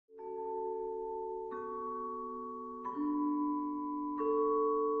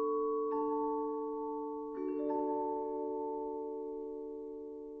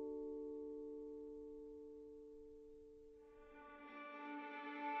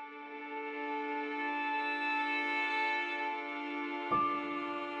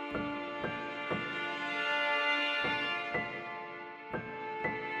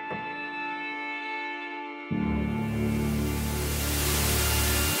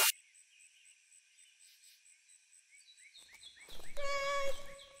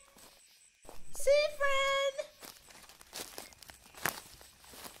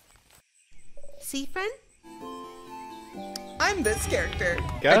Seafriend? I'm this character.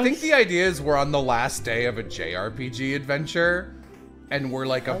 Guess? I think the idea is we're on the last day of a JRPG adventure, and we're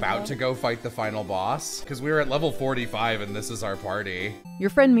like about to go fight the final boss, because we were at level 45 and this is our party. Your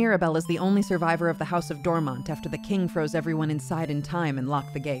friend Mirabelle is the only survivor of the House of Dormont after the king froze everyone inside in time and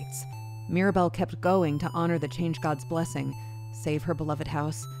locked the gates. Mirabelle kept going to honor the Change God's blessing, save her beloved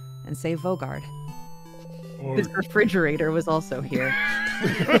house, and save Vogard. His refrigerator was also here.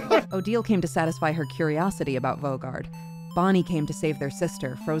 Odile came to satisfy her curiosity about Vogard. Bonnie came to save their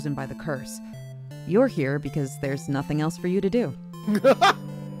sister, frozen by the curse. You're here because there's nothing else for you to do.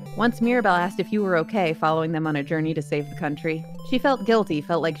 Once Mirabelle asked if you were okay following them on a journey to save the country. She felt guilty,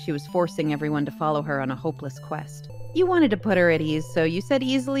 felt like she was forcing everyone to follow her on a hopeless quest. You wanted to put her at ease, so you said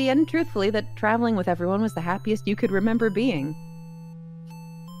easily and truthfully that traveling with everyone was the happiest you could remember being.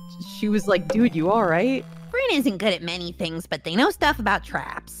 She was like, dude, you all right? Bryn isn't good at many things, but they know stuff about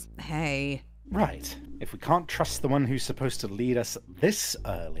traps. Hey. Right. If we can't trust the one who's supposed to lead us this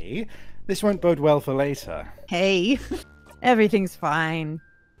early, this won't bode well for later. Hey. Everything's fine.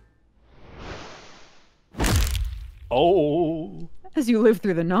 Oh. As you live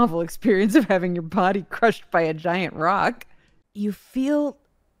through the novel experience of having your body crushed by a giant rock, you feel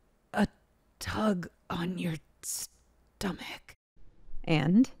a tug on your stomach.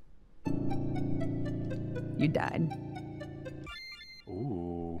 And you died.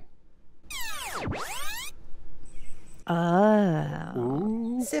 Ooh. Oh.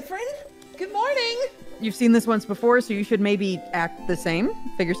 Ooh. Siffrin, good morning. You've seen this once before, so you should maybe act the same.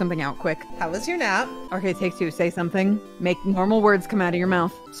 Figure something out quick. How was your nap? Okay, take two. Say something. Make normal words come out of your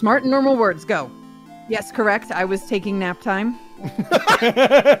mouth. Smart and normal words. Go. Yes, correct. I was taking nap time.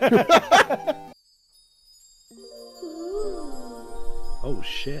 Oh,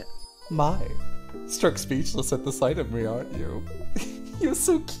 shit. My, struck speechless at the sight of me, aren't you? You're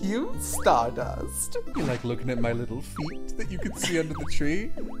so cute, Stardust. You like looking at my little feet that you can see under the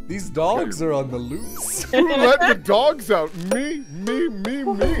tree? These dogs are on the loose. Who let the dogs out? Me.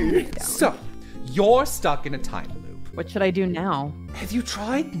 So, you're stuck in a time loop. What should I do now? Have you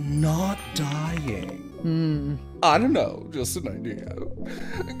tried not dying? I don't know, just an idea.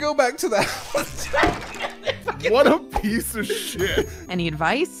 Go back to that. What a piece of shit. Any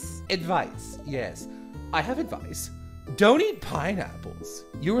advice? Advice, yes. I have advice. Don't eat pineapples.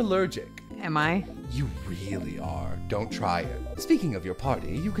 You're allergic. Am I? You really are. Don't try it. Speaking of your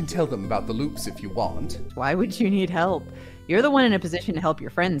party, you can tell them about the loops if you want. Why would you need help? You're the one in a position to help your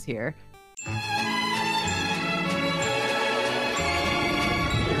friends here.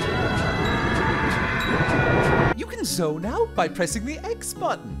 You can zone out by pressing the X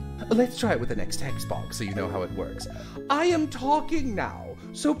button. Let's try it with the next text box so you know how it works. I am talking now,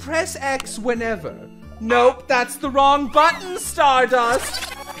 so press X whenever. Nope, that's the wrong button,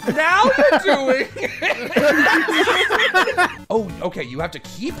 Stardust. Now you're doing it. Oh, okay, you have to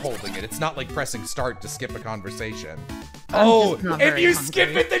keep holding it. It's not like pressing start to skip a conversation. Oh, if you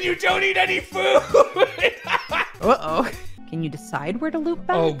skip it, then you don't eat any food. Uh-oh. Can you decide where to loop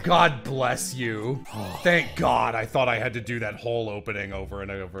back? Oh, God bless you. Thank God, I thought I had to do that whole opening over and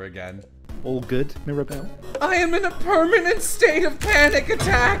over again. All good, Mirabelle? I am in a permanent state of panic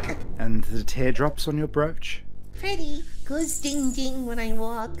attack. And the teardrops on your brooch? Pretty. Goes ding ding when I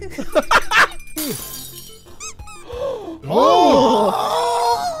walk. Oh!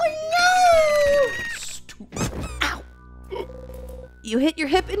 Stupid. Ow! You hit your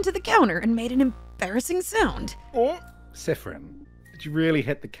hip into the counter and made an embarrassing sound. Oh. Siffrin, did you really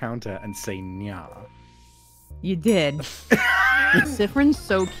hit the counter and say nya? You did. Siffrin's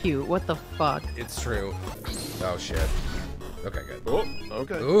so cute. What the fuck? It's true. Oh, shit. Okay, good. Oh,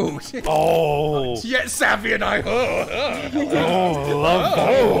 okay. Ooh, shit. Oh! Yeah, Savvy and I. Love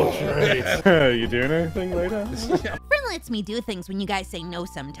that. You doing anything later? Fryn lets me do things when you guys say no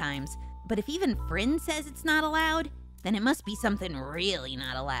sometimes. But if even Fryn says it's not allowed, then it must be something really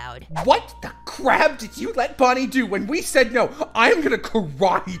not allowed. What the crap did you let Bonnie do when we said no? I'm gonna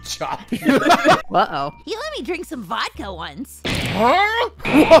karate chop you. Uh-oh. He let me drink some vodka once. Huh?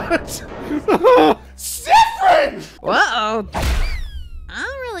 What? Siffrin! Uh-oh. I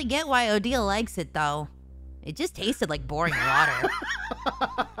don't really get why Odile likes it, though. It just tasted like boring water.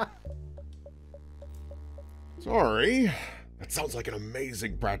 Sorry. That sounds like an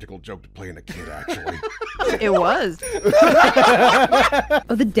amazing practical joke to play in a kid, actually. It was.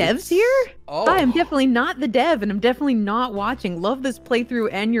 Oh, the dev's here? Oh. Hi, I'm definitely not the dev, and I'm definitely not watching. Love this playthrough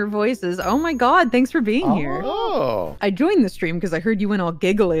and your voices. Oh my god, thanks for being here. Oh. I joined the stream because I heard you went all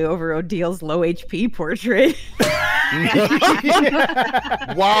giggly over Odile's low HP portrait.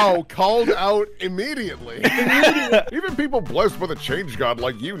 Wow, called out immediately. Even people blessed with a change god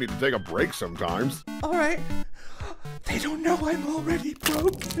like you need to take a break sometimes. All right. They don't know I'm already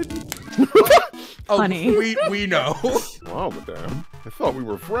broken. Oh, Honey. we know. Wow, madame. I thought we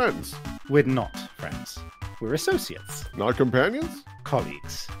were friends. We're not friends. We're associates, Not companions?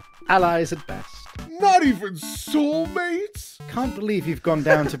 colleagues, allies at best. Not even soulmates? Can't believe you've gone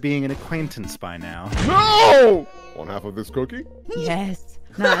down to being an acquaintance by now. No! Want half of this cookie? Yes.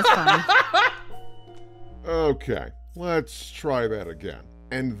 No, that's fine. Okay, let's try that again.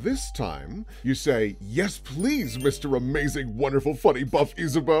 And this time, you say, yes please, Mr. Amazing, Wonderful, Funny, Buff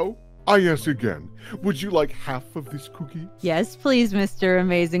Isabeau. I ask again, would you like half of this cookie? Yes, please, Mr.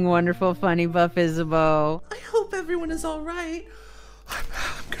 Amazing, Wonderful, Funny, Buff Isabeau. I hope everyone is all right. I'm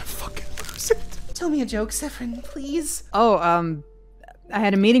gonna fucking lose it. Tell me a joke, Severin, please. Oh, I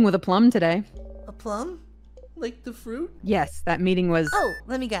had a meeting with a plum today. A plum? Like the fruit? Yes, that meeting was... Oh,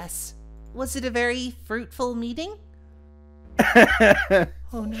 let me guess. Was it a very fruitful meeting?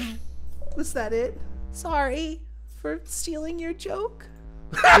 Oh no. Was that it? Sorry for stealing your joke.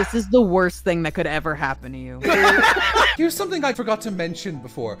 This is the worst thing that could ever happen to you. Here's something I forgot to mention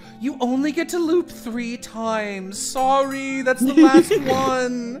before. You only get to loop 3 times. Sorry, that's the last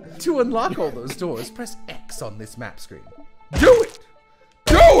one. To unlock all those doors, press X on this map screen. Do it!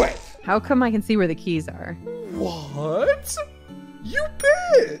 Do it! How come I can see where the keys are? What? You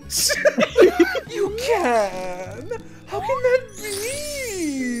bitch! You can! How can that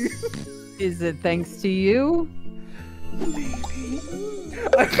be? Is it thanks to you?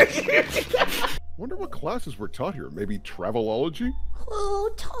 Wonder what classes were taught here. Maybe travelology? Oh,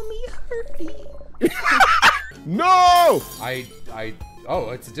 Tommy Hurdy. No!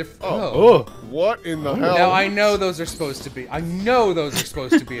 Oh, it's a different. Oh. What in the hell? Now I know those are supposed to be. I know those are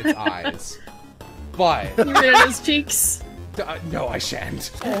supposed to be its eyes, but You read on his cheeks. no, I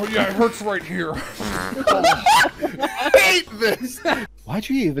shan't. Oh yeah, it hurts right here. I hate this! Why'd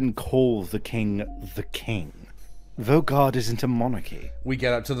you even call the king the king? Luveygold isn't a monarchy. We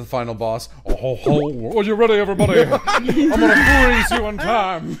get up to the final boss. Oh ho ho! Are you ready, everybody? I'm gonna freeze you in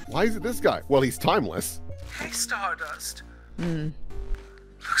time. Why is it this guy? Well, he's timeless. Hey, Stardust.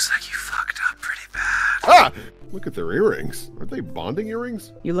 Looks like you fucked up pretty bad. Ah! Look at their earrings. Aren't they bonding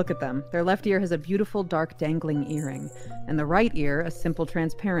earrings? You look at them. Their left ear has a beautiful, dark, dangling earring, and the right ear a simple,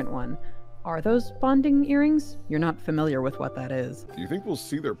 transparent one. Are those bonding earrings? You're not familiar with what that is. Do you think we'll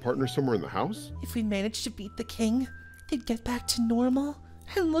see their partner somewhere in the house? If we managed to beat the king, they'd get back to normal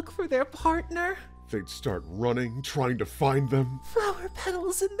and look for their partner. They'd start running, trying to find them. Flower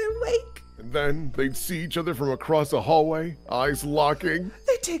petals in their wake. And then they'd see each other from across a hallway, eyes locking.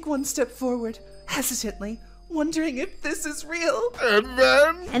 They'd take one step forward, hesitantly, wondering if this is real. And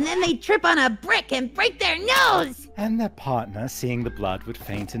then... And then they trip on a brick and break their nose! And their partner, seeing the blood, would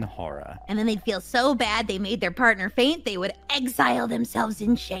faint in horror. And then they'd feel so bad they made their partner faint, they would exile themselves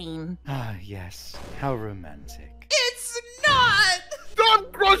in shame. Ah, yes. How romantic. It's not!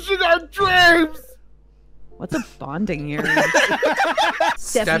 Stop crushing our dreams! What's a bonding earring?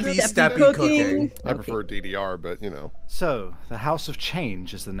 Steppy cooking. I prefer DDR, but you know. So, the House of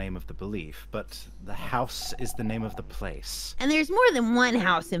Change is the name of the belief, but the house is the name of the place. And there's more than one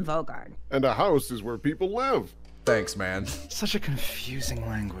house in Luveygold. And a house is where people live. Thanks, man. Such a confusing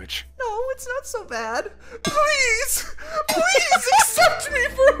language. No, it's not so bad. Please! Please accept me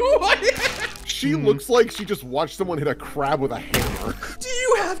for who I am! She looks like she just watched someone hit a crab with a hammer. Do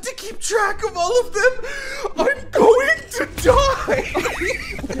you have to keep track of all of them? I'm going to die!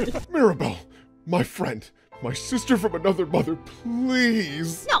 Mirabelle, my friend, my sister from another mother,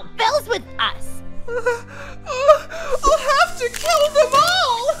 please. No, Belle's with us. I'll have to kill them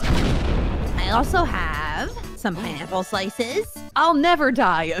all! I also have some pineapple slices. I'll never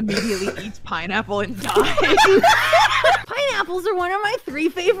die. Immediately eats pineapple and dies. Pineapples are one of my 3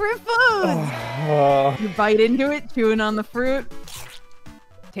 favorite foods. You bite into it, chewing on the fruit.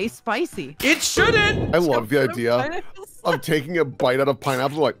 Tastes spicy. It shouldn't! I love the idea of taking a bite out of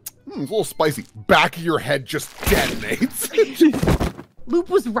pineapple, like, it's a little spicy. Back of your head just detonates. Loop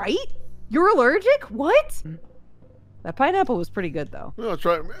was right? You're allergic? What? That pineapple was pretty good, though. I'll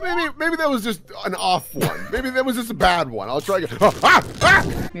try. Maybe that was just an off one. Maybe that was just a bad one. I'll try again.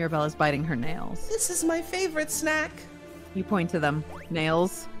 Ah! Mirabelle is biting her nails. This is my favorite snack. You point to them.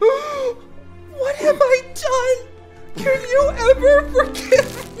 Nails. What have I done? Can you ever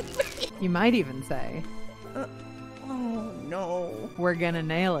forgive me? You might even say, Oh no. we're gonna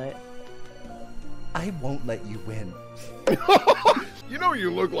nail it. I won't let you win. You know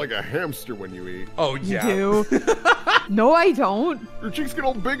you look like a hamster when you eat. Oh You yeah. do? No, I don't. Your cheeks get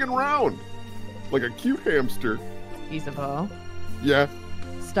all big and round. Like a cute hamster. Isabeau, Yeah?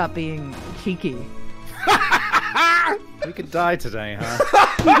 stop being cheeky. We could die today, huh?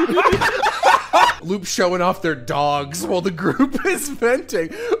 Loop showing off their dogs while the group is venting.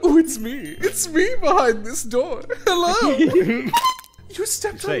 Oh, it's me. It's me behind this door. Hello. You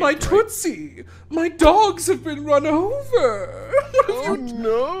stepped on my Tootsie. My dogs have been run over. What have you...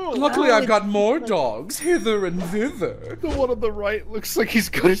 No! Luckily, I've got more dogs hither and thither. The one on the right looks like he's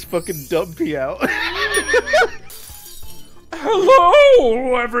got his fucking dumpy out.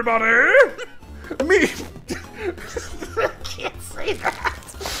 Hello, everybody. Me. I can't say that.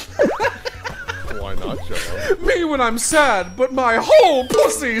 Why not, Joe? Me when I'm sad, but my whole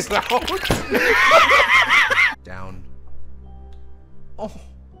pussy's out. Down.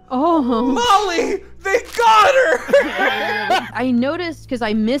 Oh, Molly, they got her. I noticed because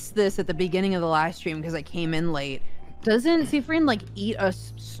I missed this at the beginning of the live stream because I came in late. Doesn't Siffrin like eat a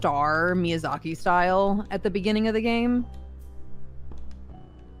star Miyazaki style at the beginning of the game?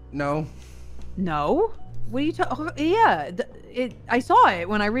 No. No. What are you talking? Oh, yeah, I saw it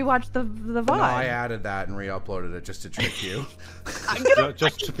when I rewatched the VOD. No, I added that and re-uploaded it just to trick you. I'm gonna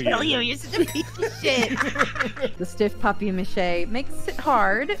Just to be kill you. You're such a piece of shit. The stiff papier-mâché makes it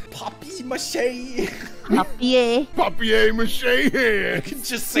hard. Papier mache. Papier. Papier-mâché hand! You can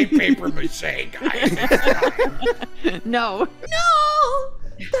just say paper mache, guys. No. No!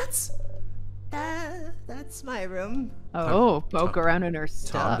 That's my room. Oh, poke around in her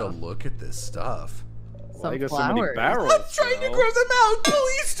Time to stuff. look at this stuff. Some Why you got so many flowers. barrels? I'm trying to grow them out.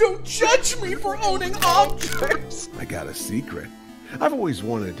 Please don't judge me for owning objects. I got a secret. I've always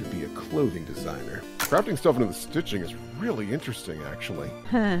wanted to be a clothing designer. Crafting stuff into the stitching is really interesting, actually.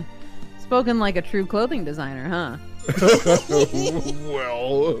 Spoken like a true clothing designer, huh?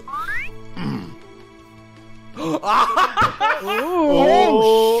 Well...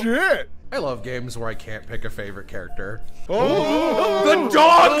 Oh, shit! I love games where I can't pick a favorite character. Oh! The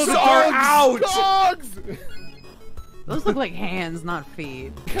dogs are out! Dogs! Those look like hands, not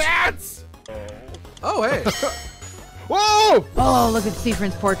feet. Cats! Oh, hey. Whoa! Oh, look at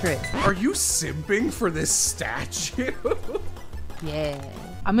Siffrin's portrait. Are you simping for this statue? Yeah.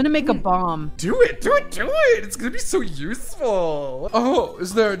 I'm gonna make a bomb. Do it, do it, do it! It's gonna be so useful. Oh,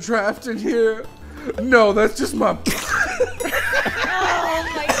 is there a draft in here? No, that's just my... Oh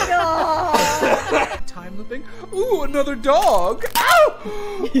my god! Time looping. Ooh, another dog. Ow!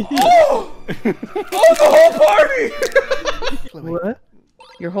 Oh! Oh, the whole party! What?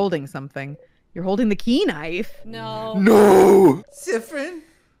 You're holding something. You're holding the key knife. No. No! Siffrin,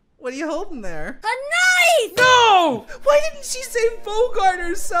 what are you holding there? A knife! No! Why didn't she save Bogart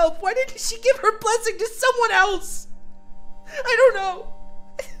herself? Why didn't she give her blessing to someone else? I don't know.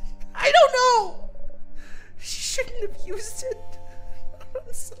 I don't know. She shouldn't have used it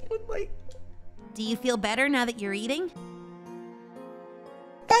on someone like... Do you feel better now that you're eating?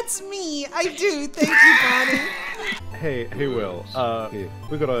 That's me. I do. Thank you, Bonnie. Hey, Will.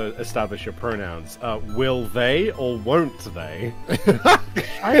 We gotta establish your pronouns. Will they or won't they?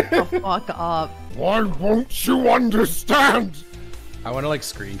 Shut the fuck up. Why won't you understand? I want to like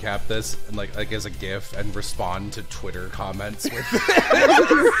screen cap this and like as a GIF and respond to Twitter comments with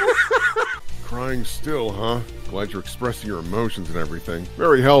Crying still, huh? Glad you're expressing your emotions and everything.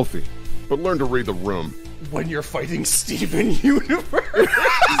 Very healthy. But learn to read the room. when you're fighting Steven Universe.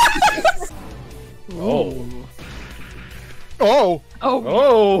 Oh. Oh!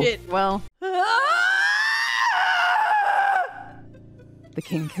 Oh! Shit, well. The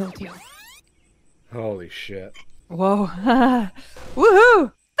king killed you. Holy shit. Whoa.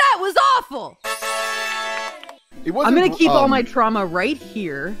 Woohoo! That was awful! It I'm wasn't, gonna keep all my trauma right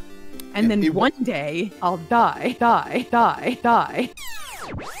here, and then it wa- one day I'll die.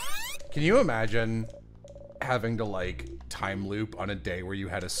 Can you imagine having to like time loop on a day where you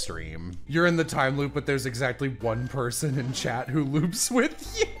had a stream? You're in the time loop, but there's exactly one person in chat who loops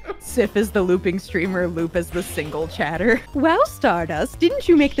with you. Sif is the looping streamer, Loop is the single chatter. Wow, Stardust, didn't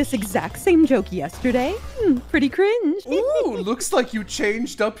you make this exact same joke yesterday? Pretty cringe. Ooh, looks like you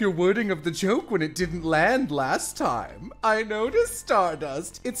changed up your wording of the joke when it didn't land last time. I noticed,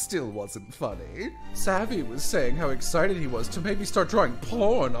 Stardust. It still wasn't funny. Savvy was saying how excited he was to maybe start drawing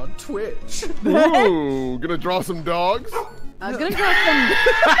porn on Twitch. Ooh, gonna draw some dogs? I'm gonna draw some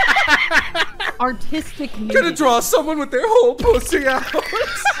artistic Gonna music. draw someone with their whole pussy out.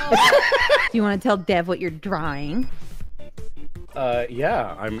 Do you want to tell Dev what you're drawing?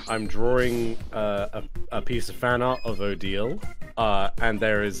 Yeah, I'm drawing a piece of fan art of Odile, and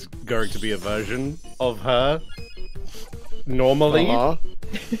there is going to be a version of her normally,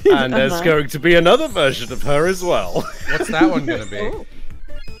 and there's going to be another version of her as well. What's that one gonna be?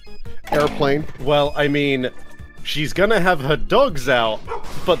 Airplane. Well, I mean, She's gonna have her dogs out,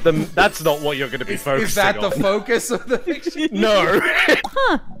 but then that's not what you're gonna be focusing on. Is that the focus of the fiction? No.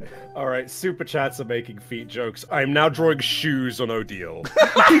 All right, super chats are making feet jokes. I'm now drawing shoes on Odile.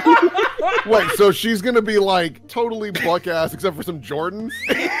 Wait, so she's gonna be like totally buck ass except for some Jordans?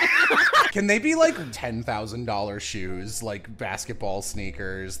 Can they be like $10,000 shoes, like basketball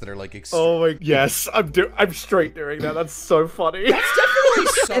sneakers that are like? Oh my, yes, I'm straight doing that. That's so funny. That's definitely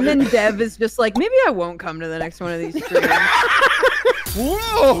so. And then Dev is just like, maybe I won't come to the next one of these streams.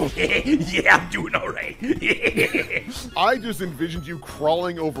 Whoa! Yeah, I'm doing all right. I just envisioned you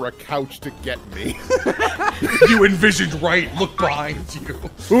crawling over a couch to get me. You envisioned right. Look behind you.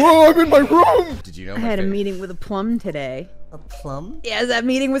 Oh, I'm in my room! Did you know? I had a meeting with a plum today. A plum? Yes, that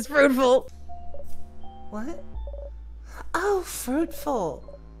meeting was fruitful. What? Oh,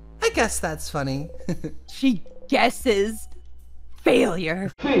 fruitful. I guess that's funny. She guesses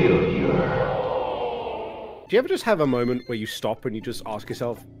failure. Do you ever just have a moment where you stop and you just ask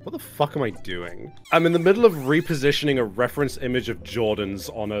yourself, what the fuck am I doing? I'm in the middle of repositioning a reference image of Jordan's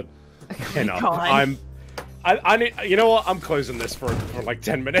on a pinup. I need, you know what? I'm closing this for like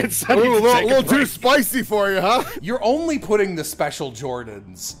 10 minutes. Ooh, a little too spicy for you, huh? You're only putting the special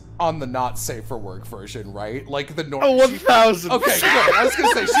Jordans on the not safe for work version, right? Like the normal. Oh, 1,000. Okay, good. I was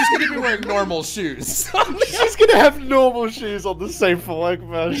gonna say she's gonna be wearing normal shoes. She's gonna have normal shoes on the safe for work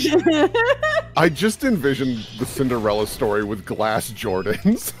version. I just envisioned the Cinderella story with glass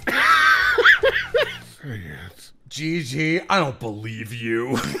Jordans. Gigi, I don't believe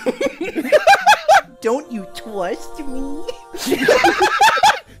you. Don't you trust me?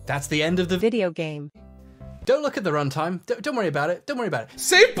 That's the end of the video game. Don't look at the runtime. Don't worry about it. Don't worry about it.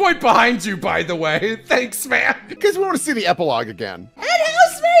 Save point behind you, by the way. Thanks, man. Because we want to see the epilogue again. And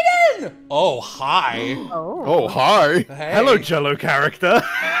House Maiden! Oh, hi. Oh, hi. Hey. Hello, Jello character.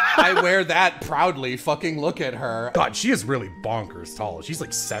 I wear that proudly. Fucking look at her. God, she is really bonkers tall. She's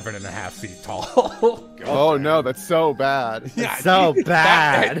like 7.5 feet tall. Oh no, that's so bad. Yeah, so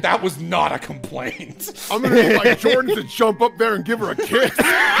bad. That was not a complaint. I'm gonna need my Jordans to jump up there and give her a kiss.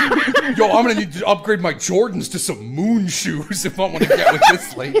 Yo, I'm gonna need to upgrade my Jordans to some moon shoes if I want to get with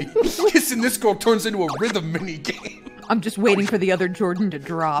this lady. Kissing this girl turns into a rhythm mini game. I'm just waiting for the other Jordan to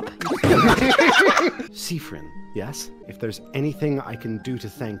drop. Siffrin, yes? If there's anything I can do to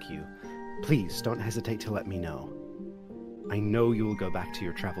thank you, please don't hesitate to let me know. I know you will go back to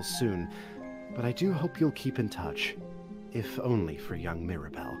your travels soon, but I do hope you'll keep in touch, if only for young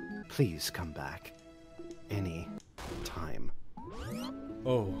Mirabelle. Please come back. Any time.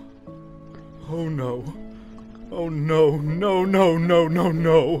 Oh. Oh no. Oh no, no, no, no, no,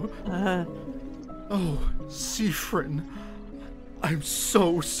 no. Oh, Siffrin. I'm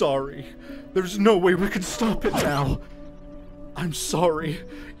so sorry. There's no way we can stop it now. I'm sorry.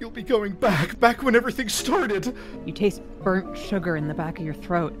 You'll be going back when everything started. You taste burnt sugar in the back of your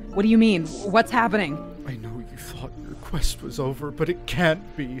throat. What do you mean? What's happening? I know you thought your quest was over, but it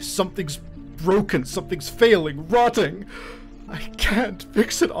can't be. Something's broken, something's failing, rotting. I can't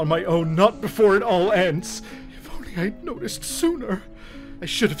fix it on my own, not before it all ends. If only I'd noticed sooner. I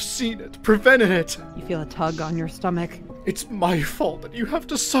should have seen it, prevented it. You feel a tug on your stomach. It's my fault that you have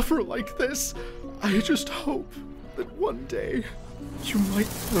to suffer like this. I just hope that one day you might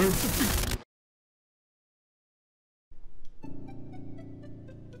learn to be...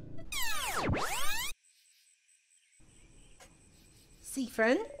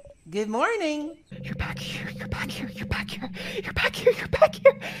 Siffrin, good morning. You're back here, you're back here, you're back here, you're back here, you're back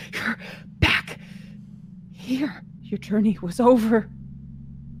here, you're back here. Your journey was over,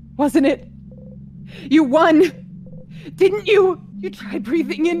 wasn't it? You won, didn't you? You tried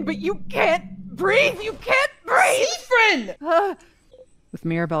breathing in, but you can't breathe, you can't breathe! Siffrin! With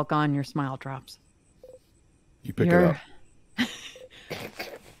Mirabelle gone, your smile drops. You pick it up.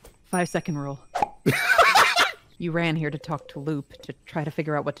 5-second rule. You ran here to talk to Loop to try to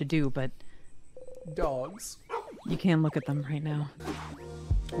figure out what to do, but Dogs. you can't look at them right now.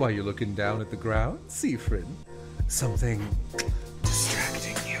 Why are you looking down at the ground, Siffrin? Something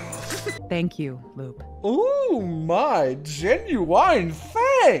distracting you. Thank you, Loop. Ooh, my genuine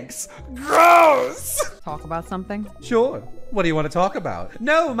thanks. Gross. Talk about something? Sure. What do you want to talk about?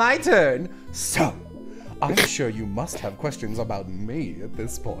 No, my turn. So, I'm sure you must have questions about me at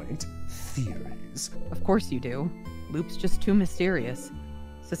this point. Theories. Of course you do. Loop's just too mysterious.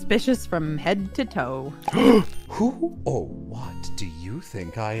 Suspicious from head to toe. Who or what do you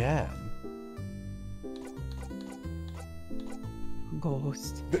think I am?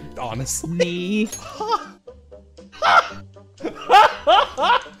 Ghost. Honestly? Me.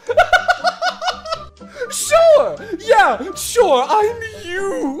 Sure! Yeah, sure, I'm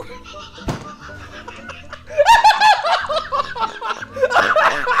you!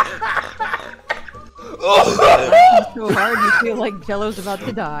 So hard you feel like Jello's about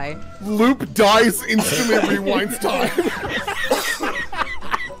to die. Loop dies instantly, rewinds time.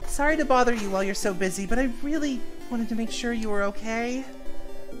 Sorry to bother you while you're so busy, but I really wanted to make sure you were okay.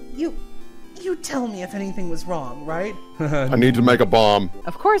 You tell me if anything was wrong, right? I need to make a bomb.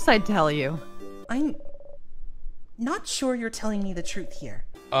 Of course I'd tell you. I'm not sure you're telling me the truth here.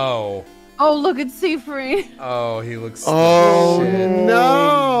 Oh. Oh, look at Seafree. Oh, he looks Oh, shit.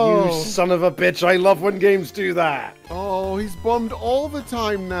 no! You son of a bitch, I love when games do that. Oh, he's bummed all the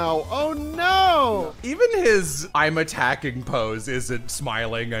time now. Oh, no! Even his I'm attacking pose isn't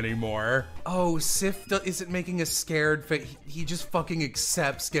smiling anymore. Oh, Sif isn't making a scared face. He just fucking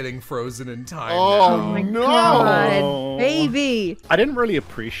accepts getting frozen in time Oh, now. no! God, baby. I didn't really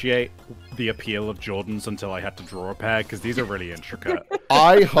appreciate the appeal of Jordan's until I had to draw a pair, because these are really intricate.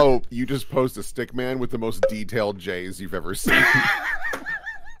 I hope you just post a stick man with the most detailed J's you've ever seen.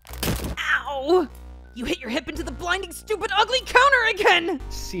 Ow! You hit your hip into the blinding, stupid, ugly counter again!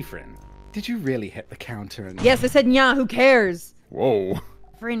 Seafrin, did you really hit the counter and... Yes, I said nya, who cares? Whoa.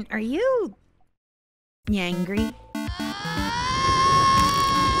 Friend, are you angry?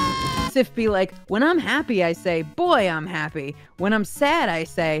 Sif be like, when I'm happy, I say, boy, I'm happy. When I'm sad, I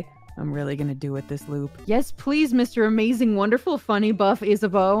say, I'm really gonna do it this loop. Yes, please, Mr. Amazing, Wonderful, Funny, Buff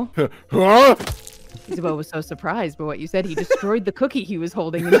Isabeau. Huh? Isabeau was so surprised by what you said, he destroyed the cookie he was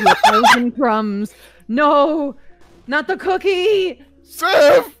holding into 1,000 crumbs. No! Not the cookie!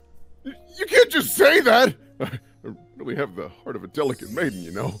 Sif! You can't just say that! I really have the heart of a delicate maiden,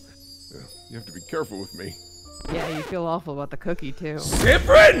 you know. You have to be careful with me. Yeah, you feel awful about the cookie, too.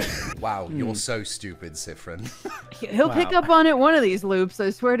 Sifrin! Wow, you're so stupid, Sifrin. He'll pick up on it one of these loops, I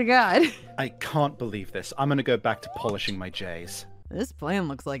swear to God. I can't believe this. I'm gonna go back to polishing my J's. This plan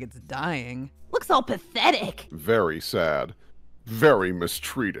looks like it's dying. Looks all pathetic. Very sad. Very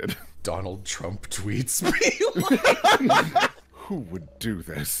mistreated. Donald Trump tweets me. Who would do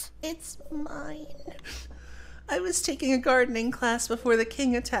this? It's mine. I was taking a gardening class before the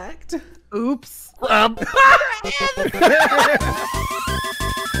king attacked. Oops.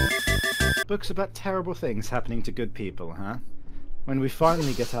 Books about terrible things happening to good people, huh? When we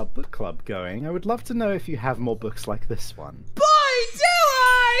finally get our book club going, I would love to know if you have more books like this one. Boy, do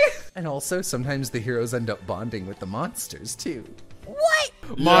I! And also, sometimes the heroes end up bonding with the monsters, too.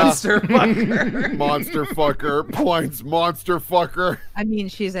 What? Monster fucker. Monster fucker. Points, monster fucker. I mean,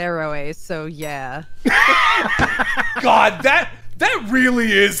 she's Arrow Ace, so yeah. God, that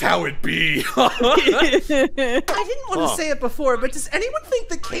really is how it be. I didn't want to say it before, but does anyone think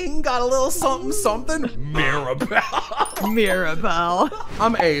the king got a little something something? Mirabelle. Mirabelle.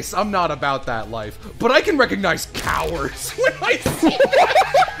 I'm Ace. I'm not about that life. But I can recognize cowards when I see them.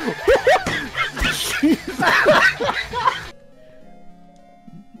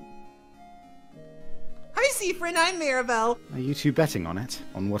 Hi, Seafrin, I'm Mirabelle. Are you two betting on it?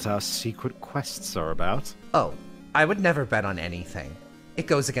 On what our secret quests are about? Oh, I would never bet on anything. It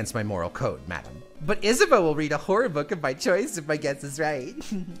goes against my moral code, madam. But Isabeau will read a horror book of my choice if my guess is right.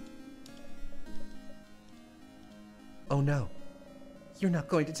 Oh no. You're not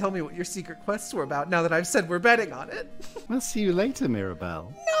going to tell me what your secret quests were about now that I've said we're betting on it. We'll see you later,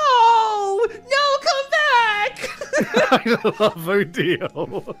 Mirabelle. No! No, come back! I love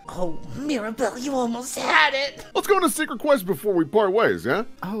Odile. Oh, Mirabelle, you almost had it. Let's go on a secret quest before we part ways, yeah?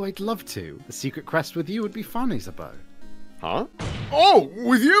 Oh, I'd love to. A secret quest with you would be fun, Isabeau. Huh? Oh,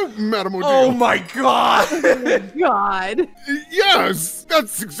 with you, Madame Odile. Oh my god! God. Yes,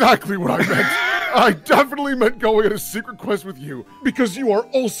 that's exactly what I meant. I definitely meant going on a secret quest with you, because you are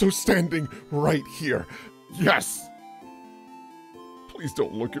also standing right here. Yes. Please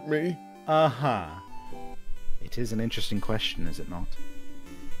don't look at me. Uh-huh. It is an interesting question, is it not?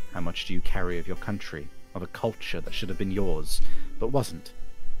 How much do you carry of your country, of a culture that should have been yours, but wasn't?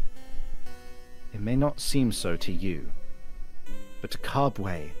 It may not seem so to you, but to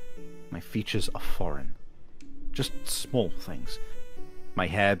Carbway, my features are foreign. Just small things. My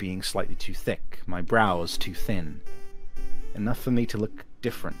hair being slightly too thick, my brows too thin. Enough for me to look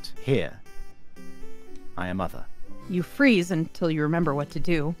different. Here, I am other. You freeze until you remember what to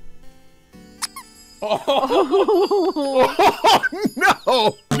do. Oh,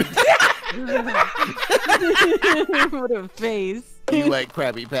 no! What a face. You like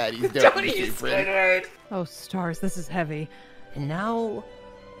Krabby Patties, don't you, Squidward? Oh, stars, this is heavy. And now,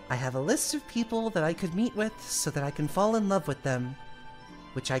 I have a list of people that I could meet with so that I can fall in love with them,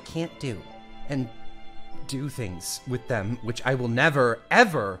 which I can't do. And do things with them which I will never,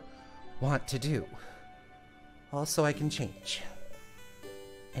 ever want to do. Also, I can change.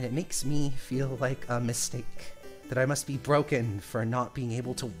 And it makes me feel like a mistake. That I must be broken for not being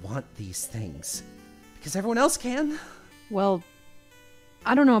able to want these things. because everyone else can. Well,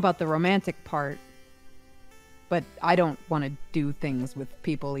 I don't know about the romantic part, but I don't want to do things with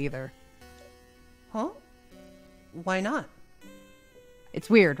people either. Huh? Why not? It's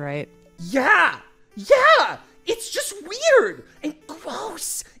weird, right? Yeah! Yeah! It's just weird and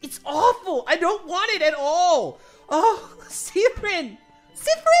gross. It's awful. I don't want it at all. Oh, Sifrin!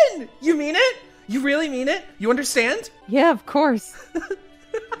 Sifrin! You mean it? You really mean it? You understand? Yeah, of course.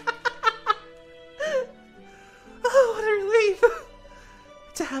 Oh, what a relief.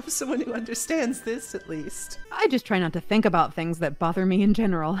 To have someone who understands this, at least. I just try not to think about things that bother me in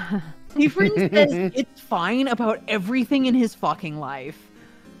general. Sifrin says it's fine about everything in his fucking life.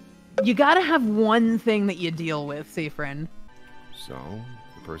 You gotta have one thing that you deal with, Sifrin. So,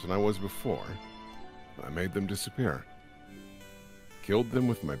 the person I was before, I made them disappear. Killed them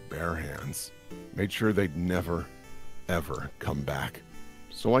with my bare hands. Made sure they'd never, ever come back.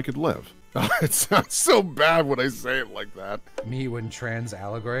 So I could live. It sounds so bad when I say it like that. Me when trans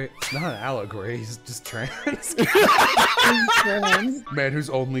allegory? It's not an allegory, he's just trans. Man who's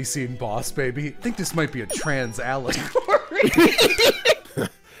only seen Boss Baby. I think this might be a trans allegory.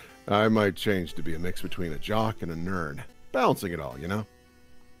 I might change to be a mix between a jock and a nerd. Balancing it all, you know?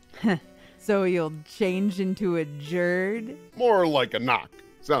 So you'll change into a jerd? More like a knock.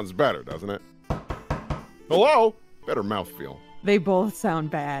 Sounds better, doesn't it? Hello? Better mouthfeel. They both sound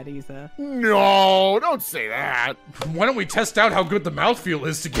bad, Isa. No, don't say that. Why don't we test out how good the mouthfeel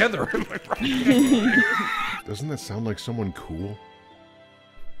is together? Doesn't that sound like someone cool?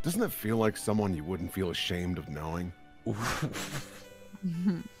 Doesn't that feel like someone you wouldn't feel ashamed of knowing?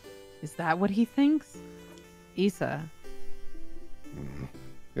 Is that what he thinks? Isa.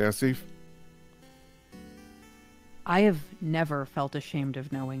 Yeah, Sif? I have never felt ashamed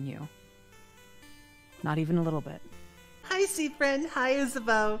of knowing you. Not even a little bit. Hi, Sifrin. Hi,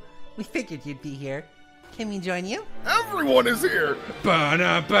 Isabeau. We figured you'd be here. Can we join you? Everyone is here!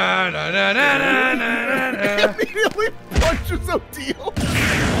 Ba-na-ba-na-na-na-na-na-na. Immediately punches Odile!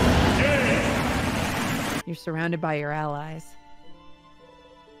 You're surrounded by your allies.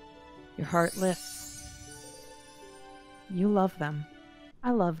 Your heart lifts. You love them.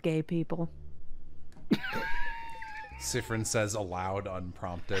 I love gay people. Sifrin says aloud,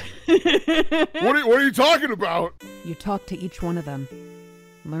 unprompted. What are you talking about? You talked to each one of them.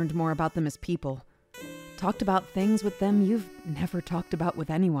 Learned more about them as people. Talked about things with them you've never talked about with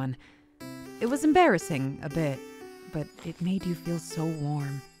anyone. It was embarrassing, a bit, but it made you feel so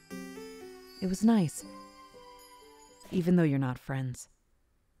warm. It was nice. Even though you're not friends.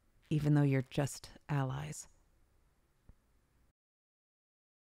 Even though you're just allies.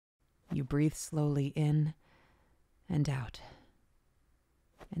 You breathe slowly in and out,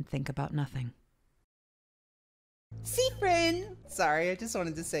 and think about nothing. Sifrin! Sorry, I just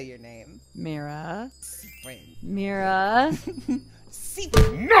wanted to say your name. Mira. Sifrin. Mira.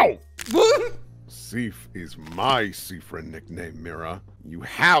 Sifrin. No! Sif is my Sifrin nickname, Mira. You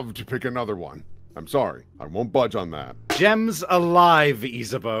have to pick another one. I'm sorry, I won't budge on that. Gems alive,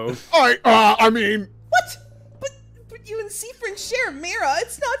 Isabeau. I mean... What? But you and Sifrin share Mira.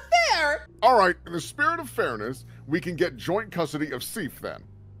 It's not fair. All right, in the spirit of fairness, we can get joint custody of Sif then.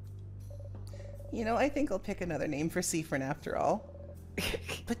 You know, I think I'll pick another name for Sifrin after all.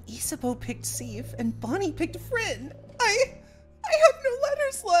 But Isabeau picked Sif and Bonnie picked Frin. I have no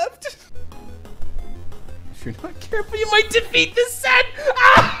letters left. If you're not careful, you might defeat the set.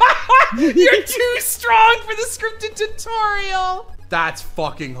 You're too strong for the scripted tutorial. That's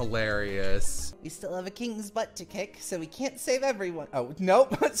fucking hilarious. We still have a king's butt to kick, so we can't save everyone. Oh,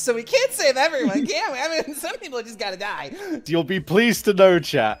 nope. So we can't save everyone, can we? I mean, some people just gotta die. You'll be pleased to know,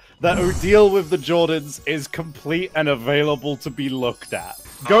 chat, that Odile with the Jordans is complete and available to be looked at.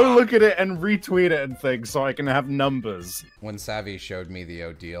 Go look at it and retweet it and things so I can have numbers. When Savvy showed me the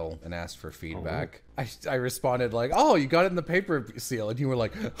Odile and asked for feedback, I responded like, oh, you got it in the paper seal. And you were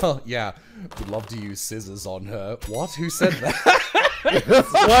like, oh, yeah, would love to use scissors on her. What? Who said that?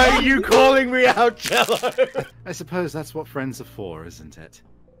 Why are you calling me out, Jello? I suppose that's what friends are for, isn't it?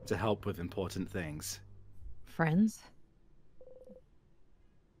 To help with important things. Friends?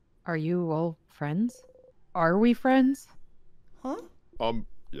 Are you all friends? Are we friends? Huh?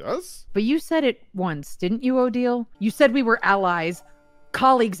 Yes? But you said it once, didn't you, Odile? You said we were allies,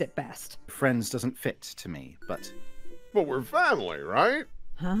 colleagues at best. Friends doesn't fit to me, but... But we're family, right?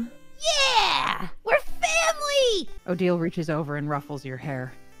 Huh? Yeah! We're family! Odile reaches over and ruffles your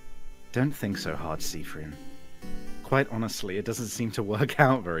hair. Don't think so hard, Sifrin. Quite honestly, it doesn't seem to work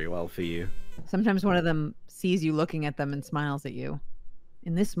out very well for you. Sometimes one of them sees you looking at them and smiles at you.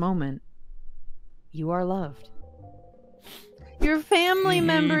 In this moment, you are loved. Your family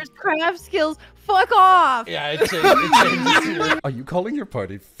members' craft skills. Fuck off! Yeah, it changes. Are you calling your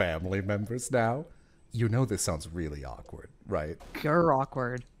party family members now? You know this sounds really awkward, right? You're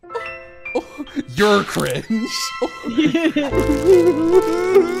awkward. Oh, you're cringe.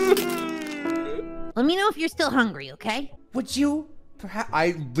 Let me know if you're still hungry, okay? Would you perhaps...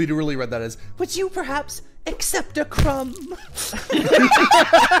 I literally read that as, would you perhaps accept a crumb? Do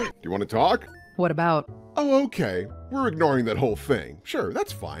you want to talk? What about? Oh, okay. We're ignoring that whole thing. Sure,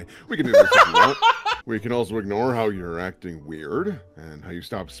 that's fine. We can do this if you want. We can also ignore how you're acting weird and how you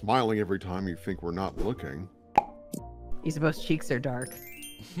stop smiling every time you think we're not looking. Isabeau's cheeks are dark.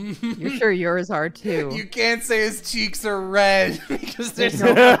 You're sure yours are too. You can't say his cheeks are red because there's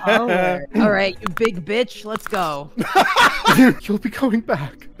no color. All right, you big bitch, let's go. You'll be going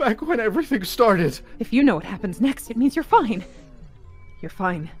back when everything started. If you know what happens next, it means you're fine. You're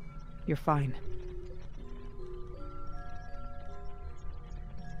fine. You're fine.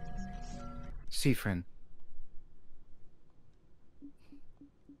 Siffrin.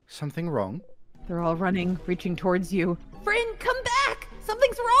 Something wrong? They're all running, reaching towards you. Friend, come back!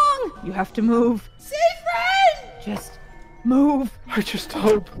 Something's wrong! You have to move. Save friend! Just move. I just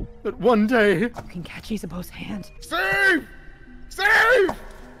hope that one day you can catch Isabeau's hand. Save! Save!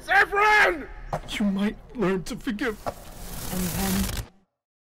 Save friend! You might learn to forgive. And then...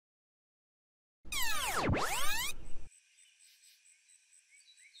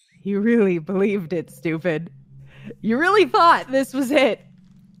 You really believed it, stupid. You really thought this was it.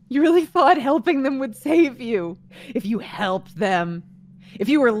 You really thought helping them would save you. If you helped them, if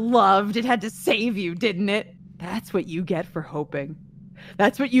you were loved, it had to save you, didn't it? That's what you get for hoping.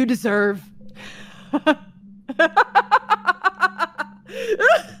 That's what you deserve.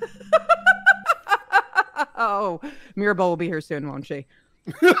 Oh, Mirabelle will be here soon, won't she?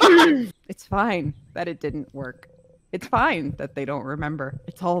 It's fine that it didn't work. It's fine that they don't remember.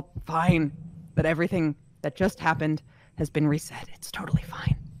 It's all fine that everything that just happened has been reset. It's totally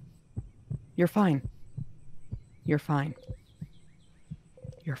fine. You're fine. You're fine.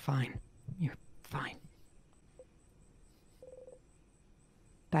 You're fine. You're fine.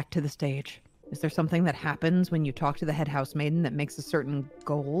 Back to the stage. Is there something that happens when you talk to the head housemaiden that makes a certain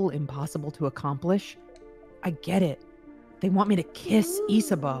goal impossible to accomplish? I get it. They want me to kiss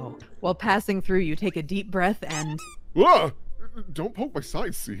Isabeau. While passing through, you take a deep breath and... Ah! Don't poke my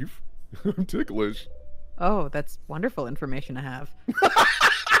side, Steve. I'm ticklish. Oh, that's wonderful information to have.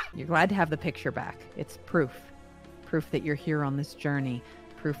 You're glad to have the picture back. It's proof. Proof that you're here on this journey.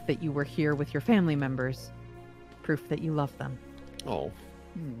 Proof that you were here with your family members. Proof that you love them. Oh.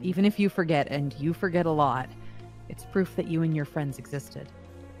 Even if you forget, and you forget a lot, it's proof that you and your friends existed.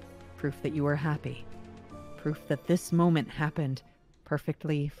 Proof that you were happy. Proof that this moment happened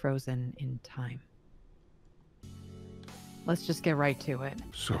perfectly frozen in time. Let's just get right to it.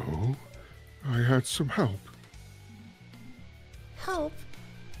 So, I had some help. Help?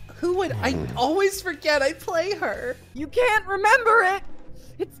 Who would I always forget I play her? You can't remember it!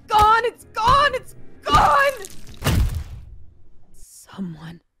 It's gone! It's gone! It's gone!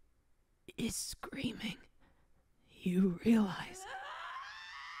 Someone is screaming. You realize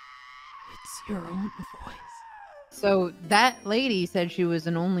it's your own voice. So that lady said she was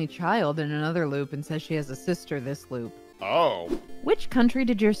an only child in another loop and says she has a sister this loop. Oh. Which country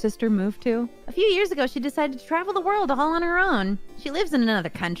did your sister move to? A few years ago, she decided to travel the world all on her own. She lives in another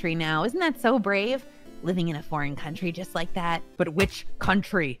country now. Isn't that so brave? Living in a foreign country just like that. But which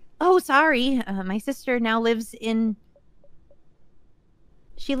country? Oh, sorry. My sister now lives in...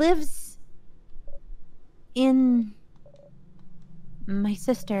 She lives... in... My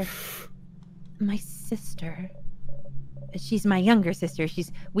sister... She's my younger sister.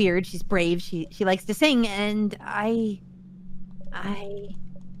 She's weird. She's brave. She likes to sing, and I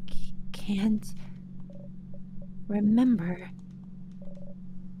can't remember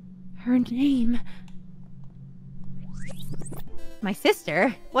her name. My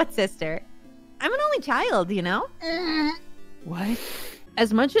sister? What sister? I'm an only child, you know? What?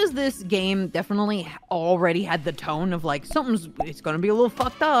 As much as this game definitely already had the tone of like, it's gonna be a little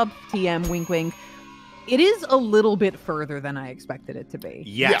fucked up, TM, wink wink, it is a little bit further than I expected it to be.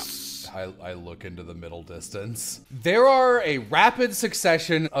 Yes. I look into the middle distance. There are a rapid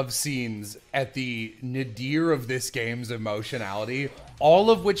succession of scenes at the nadir of this game's emotionality, all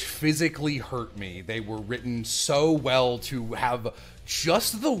of which physically hurt me. They were written so well to have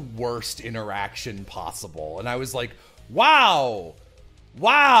just the worst interaction possible. And I was like, wow,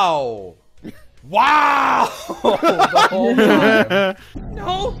 wow, wow, the whole time.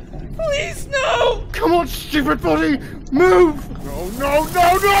 No, please, no! Come on, stupid body, move! No, no,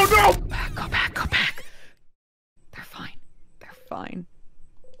 no, no, no! Go back. They're fine. They're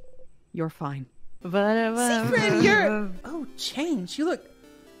You're fine. Siegfried, you're... Oh, Change, you look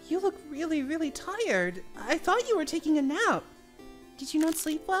really, really tired. I thought you were taking a nap. Did you not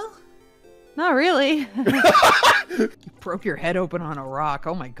sleep well? Not really. You broke your head open on a rock.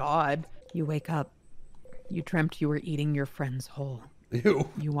 Oh my god. You wake up. You dreamt you were eating your friend's whole. Ew.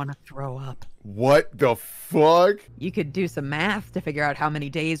 You want to throw up. What the fuck? You could do some math to figure out how many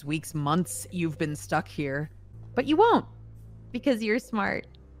days, weeks, months you've been stuck here. But you won't. Because you're smart.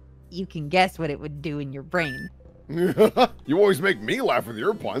 You can guess what it would do in your brain. You always make me laugh with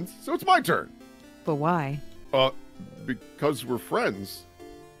your puns, so it's my turn. But why? Because we're friends.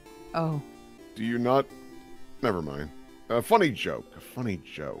 Oh. Do you not? Never mind. A funny joke.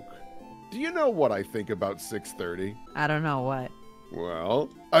 Do you know what I think about 6:30? I don't know what. Well,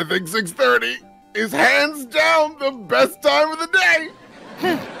 I think 6:30 is hands down the best time of the day!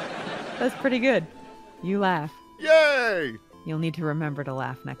 That's pretty good. You laugh. Yay! You'll need to remember to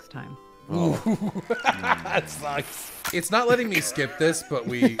laugh next time. That sucks. It's not letting me skip this, but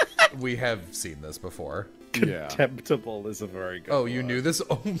we have seen this before. Yeah. Contemptible is a very good Oh, you knew this?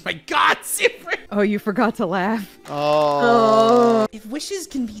 Oh my god, Siegfried! Oh, you forgot to laugh. Oh. If wishes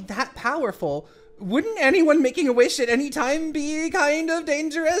can be that powerful, wouldn't anyone making a wish at any time be kind of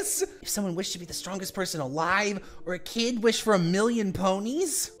dangerous? If someone wished to be the strongest person alive, or a kid wish for 1,000,000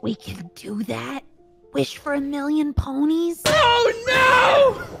 ponies? We can do that? Wish for 1,000,000 ponies? Oh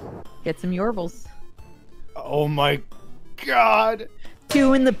no! Get some Yorvils. Oh my god.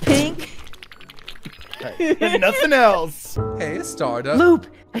 2 in the pink. Hey, nothing else. Hey, Stardust. Loop!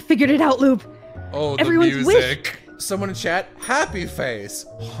 I figured it out, Loop. Oh, the Everyone's music. Someone in chat, happy face,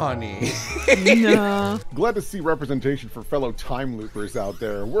 honey. No. Glad to see representation for fellow time loopers out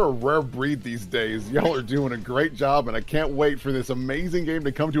there. We're a rare breed these days. Y'all are doing a great job, and I can't wait for this amazing game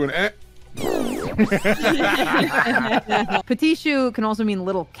to come to an end. Petit choux can also mean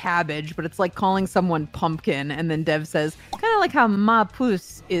little cabbage, but it's like calling someone pumpkin, and then Dev says, kind of like how Ma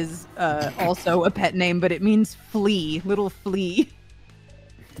Pouce is also a pet name, but it means flea, little flea.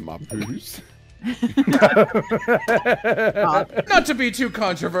 My booze. Not to be too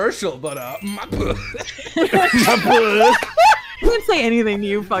controversial, but I can't say anything to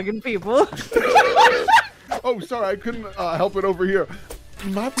you fucking people. Oh, sorry, I couldn't help it over here.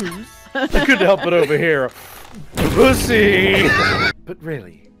 My booze. I couldn't help it over here. Pussy! But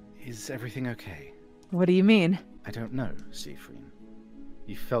really, is everything okay? What do you mean? I don't know, Siegfried.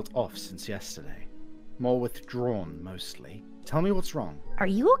 You felt off since yesterday. More withdrawn, mostly. Tell me what's wrong. Are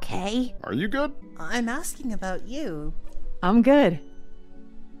you okay? Are you good? I'm asking about you. I'm good.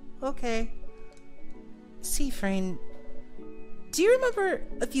 Okay. Siegfried, do you remember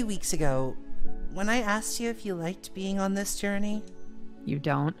a few weeks ago when I asked you if you liked being on this journey? You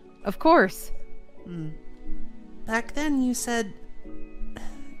don't? Of course. Back then you said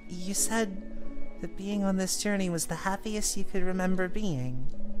that being on this journey was the happiest you could remember being.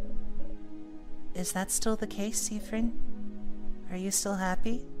 Is that still the case, Siegfried? Are you still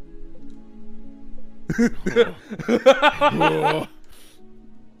happy?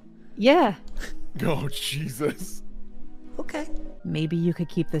 Yeah. Oh, Jesus. Okay. Maybe you could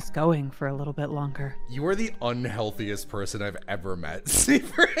keep this going for a little bit longer. you are the unhealthiest person I've ever met,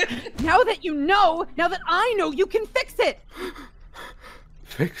 Siegfried. Now that you know, now that I know, you can fix it!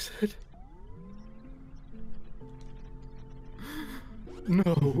 Fix it?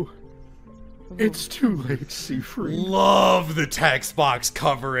 No. It's too late, Siegfried. Love the text box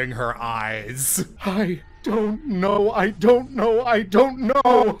covering her eyes. I don't know.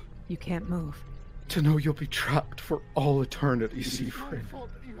 You can't move. To know you'll be trapped for all eternity, Siegfried.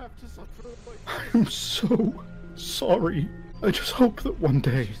 I'm so sorry. I just hope that one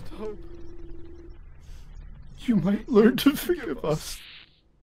day you might learn to forgive us.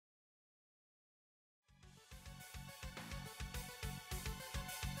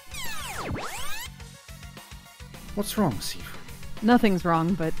 What's wrong, Siegfried? Nothing's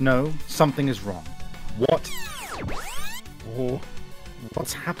wrong, but No, something is wrong. What? Oh,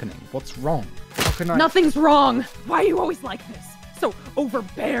 what's happening? What's wrong? How can I... nothing's wrong! Why are you always like this? So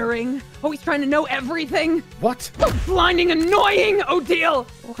overbearing? Always trying to know everything? What? So blinding annoying, Odile!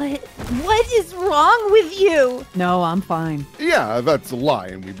 What is wrong with you? No, I'm fine. Yeah, that's a lie,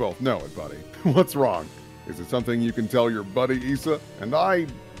 and we both know it, buddy. What's wrong? Is it something you can tell your buddy Issa and I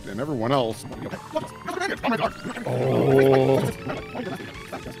and everyone else? Oh.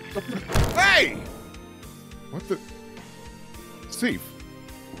 Hey! What the? Steve,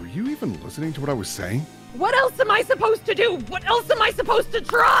 were you even listening to what I was saying? What else am I supposed to do? What else am I supposed to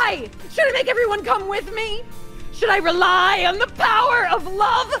try? Should I make everyone come with me? Should I rely on the power of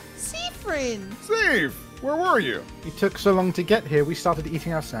love? Siegfried! Steve! Where were you? You took so long to get here, we started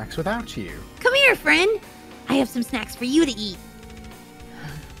eating our snacks without you. Come here, friend. I have some snacks for you to eat.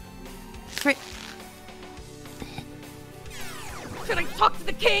 Should I talk to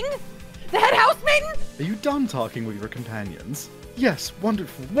the king? The head housemaiden? Are you done talking with your companions? Yes,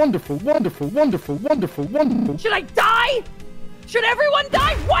 wonderful, wonderful, wonderful, wonderful, wonderful, wonderful. Should I die? Should everyone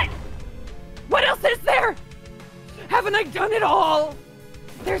die? What? What else is there? Haven't I done it all?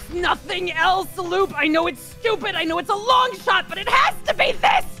 There's nothing else, Loop. I know it's stupid. I know it's a long shot, but it has to be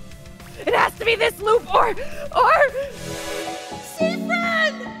this. It has to be this, Loop, or...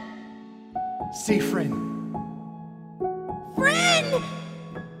 Seafriend! Seafriend. Friend!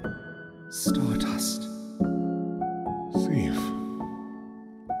 Stardust. Steve,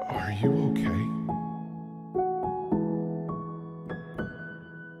 are you okay?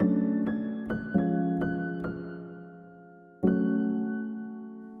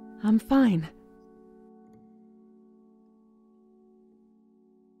 I'm fine.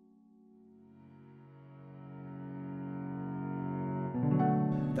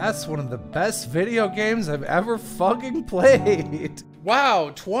 That's one of the best video games I've ever fucking played.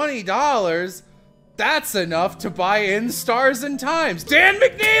 Wow, $20? That's enough to buy in Stars and Times. Dan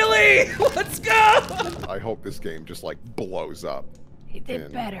McNeely, let's go! I hope this game just like blows up. He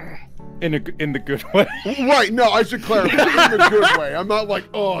did better. In the good way. Right, no, I should clarify. In a good way. I'm not like,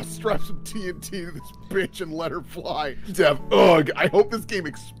 oh, strap some TNT to this bitch and let her fly. Dev, ugh, I hope this game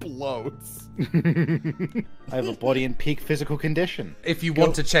explodes. I have a body in peak physical condition. If you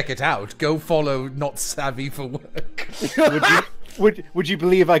want to check it out, go follow Not Savvy for Work. Would you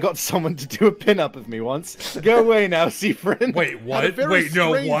believe I got someone to do a pinup of me once? Go away now, Seafriend. Wait, what? Wait,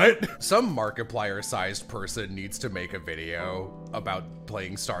 no, what? Some Markiplier-sized person needs to make a video about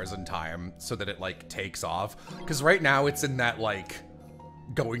playing Stars in Time so that it, like, takes off. Because right now it's in that, like,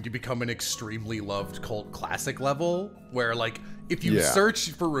 going to become an extremely loved cult classic level, where, like, if you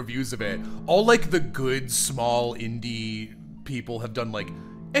search for reviews of it, all, like, the good, small, indie people have done, like,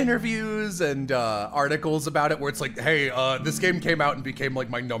 interviews and articles about it where it's like, hey, this game came out and became like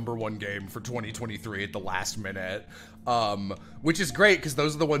my #1 game for 2023 at the last minute, which is great because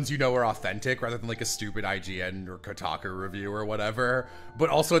those are the ones you know are authentic rather than like a stupid IGN or Kotaku review or whatever, but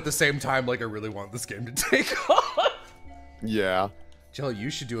also at the same time, like, I really want this game to take off. Yeah. Jill, you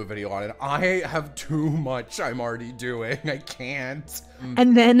should do a video on it. I have too much I'm already doing. I can't.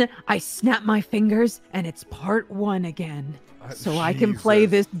 And then I snap my fingers and it's part 1 again. So I can play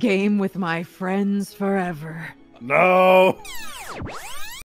this game with my friends forever. No!